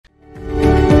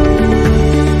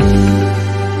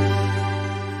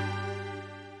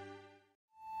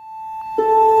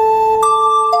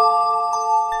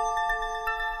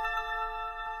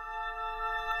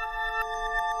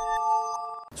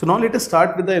now let us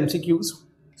start with the MCQs.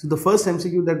 So the first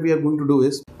MCQ that we are going to do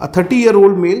is, a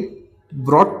 30-year-old male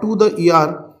brought to the ER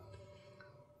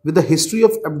with a history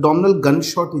of abdominal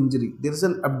gunshot injury. There is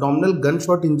an abdominal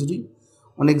gunshot injury.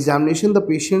 On examination, the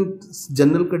patient's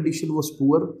general condition was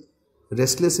poor,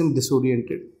 restless and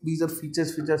disoriented. These are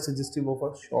features which are suggestive of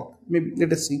a shock. Maybe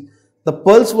let us see. The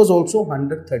pulse was also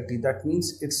 130. That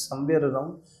means it's somewhere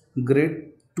around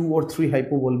grade 2 or 3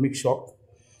 hypovolemic shock.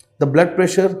 The blood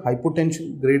pressure,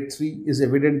 hypotension, grade 3 is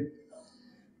evident.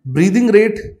 Breathing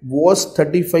rate was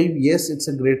 35. Yes, it's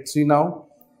a grade 3 now.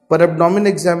 Per abdomen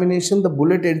examination, the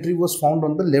bullet entry was found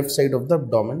on the left side of the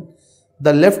abdomen.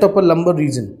 The left upper lumbar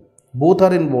region, both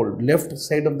are involved. Left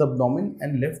side of the abdomen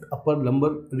and left upper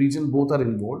lumbar region, both are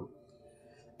involved.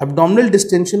 Abdominal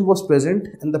distension was present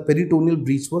and the peritoneal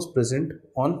breach was present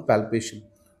on palpation.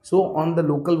 So on the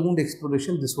local wound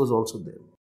exploration, this was also there.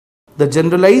 The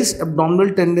generalized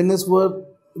abdominal tenderness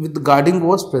with guarding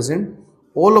was present.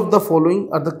 All of the following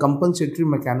are the compensatory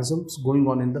mechanisms going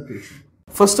on in the patient.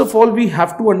 First of all, we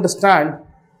have to understand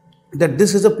that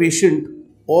this is a patient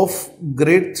of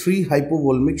grade 3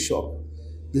 hypovolemic shock.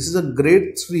 This is a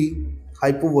grade 3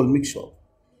 hypovolemic shock.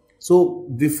 So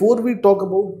before we talk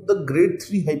about the grade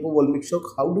 3 hypovolemic shock,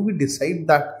 how do we decide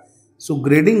that? So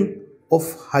grading of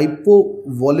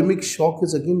hypovolemic shock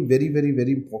is again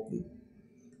very important.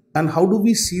 And how do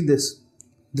we see this?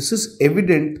 This is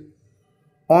evident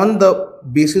on the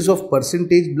basis of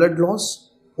percentage blood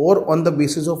loss, or on the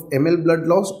basis of ml blood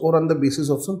loss, or on the basis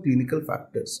of some clinical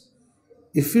factors.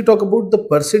 If we talk about the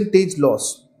percentage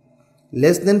loss,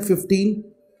 less than 15,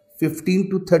 15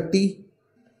 to 30,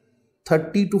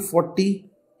 30 to 40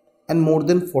 and more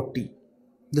than 40.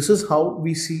 This is how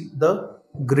we see the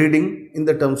grading in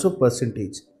the terms of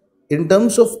percentage. In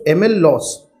terms of ml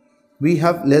loss, we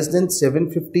have less than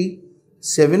 750,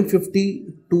 750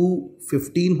 to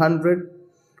 1500,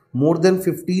 more than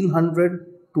 1500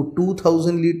 to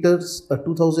 2000 liters,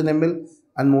 2000 ml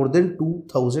and more than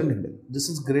 2000 ml. This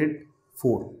is grade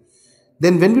 4.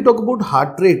 Then when we talk about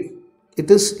heart rate,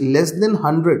 it is less than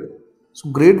 100.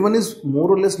 So grade 1 is more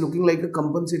or less looking like a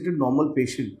compensated normal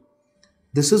patient.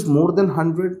 This is more than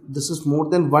 100, this is more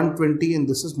than 120 and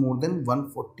this is more than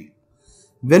 140.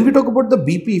 When we talk about the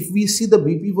BP, if we see the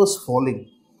BP was falling.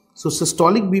 So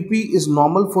systolic BP is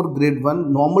normal for grade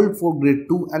 1, normal for grade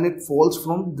 2 and it falls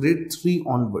from grade 3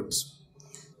 onwards.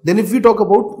 Then if we talk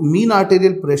about mean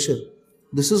arterial pressure,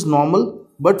 this is normal,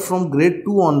 but from grade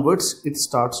 2 onwards it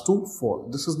starts to fall.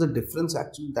 This is the difference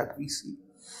actually that we see.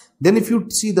 Then if you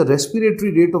see the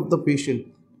respiratory rate of the patient,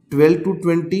 12 to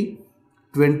 20,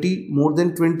 20, more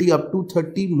than 20, up to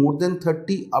 30, more than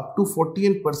 30, up to 40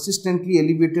 and persistently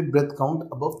elevated breath count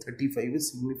above 35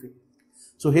 is significant.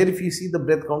 So here if you see the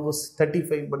breath count was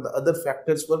 35, but the other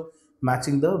factors were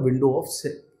matching the window of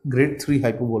grade 3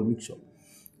 hypovolemic shock.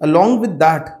 Along with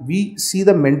that, we see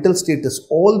the mental status.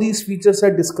 All these features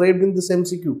are described in this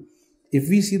MCQ. If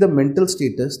we see the mental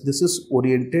status, this is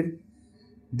oriented,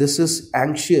 this is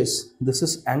anxious, this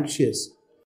is anxious.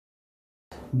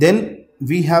 Then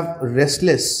we have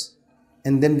restless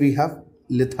and then we have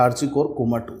lethargic or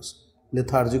comatose.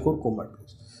 Lethargic or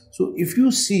comatose. So if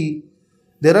you see,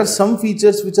 there are some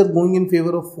features which are going in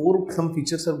favor of 4, some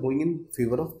features are going in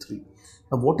favor of 3.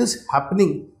 Now what is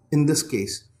happening in this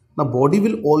case? Now body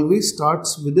will always start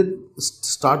with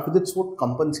its what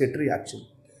compensatory action.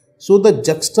 So the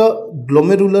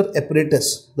juxtaglomerular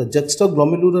apparatus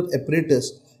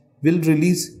will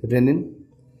release renin.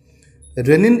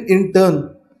 Renin in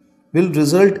turn will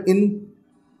result in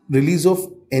release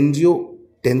of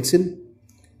angiotensin,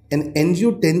 and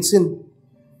angiotensin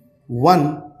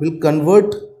 1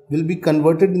 will be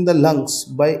converted in the lungs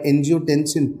by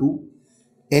angiotensin 2.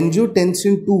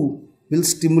 Angiotensin 2 will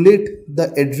stimulate the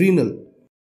adrenal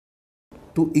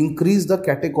to increase the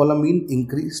catecholamine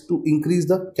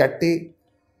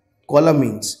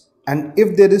catecholamines. And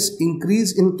if there is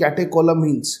increase in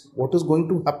catecholamines, what is going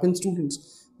to happen,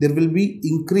 students? There will be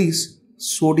increased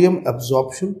sodium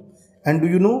absorption. And do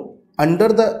you know, under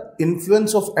the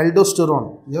influence of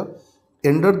aldosterone,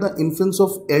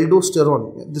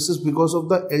 this is because of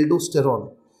the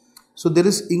aldosterone. So there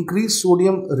is increased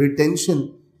sodium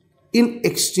retention in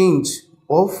exchange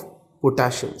of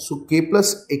potassium. So K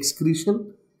plus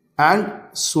excretion and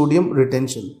sodium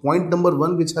retention. Point number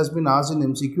 1 which has been asked in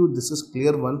MCQ, this is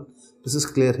clear one. This is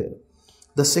clear here.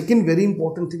 The second very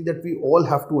important thing that we all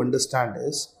have to understand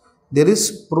is there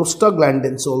is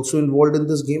prostaglandins also involved in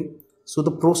this game. So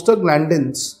the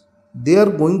prostaglandins, they are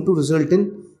going to result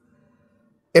in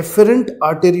efferent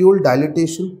arteriole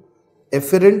dilatation,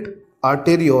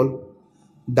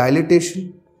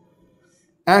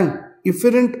 and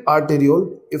efferent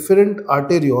arteriole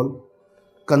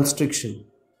constriction,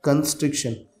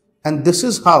 and this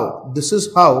is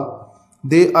how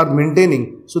they are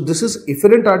maintaining. So this is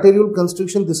efferent arteriole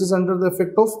constriction. This is under the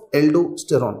effect of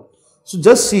aldosterone. So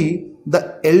just see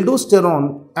the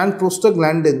aldosterone and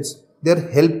prostaglandins, they are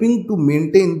helping to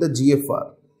maintain the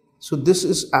GFR. So this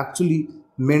is actually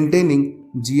maintaining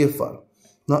GFR.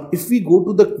 Now if we go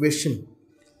to the question,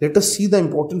 let us see the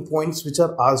important points which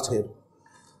are asked here.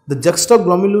 The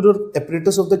juxtaglomerular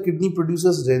apparatus of the kidney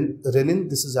produces renin.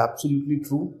 This is absolutely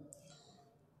true.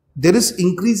 There is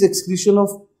increased excretion of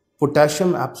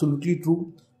potassium. Absolutely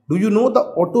true. Do you know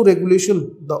the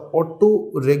autoregulation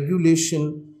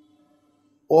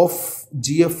of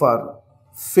GFR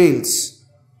fails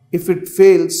if it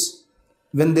fails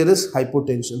when there is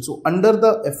hypotension? So under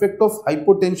the effect of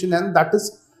hypotension, and that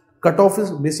is cutoff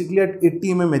is basically at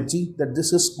 80 mmHg, that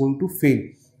this is going to fail.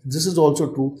 This is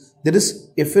also true. There is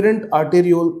efferent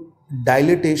arteriole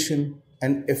dilatation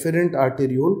and efferent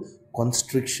arteriole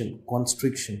constriction.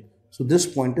 So this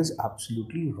point is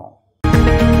absolutely wrong.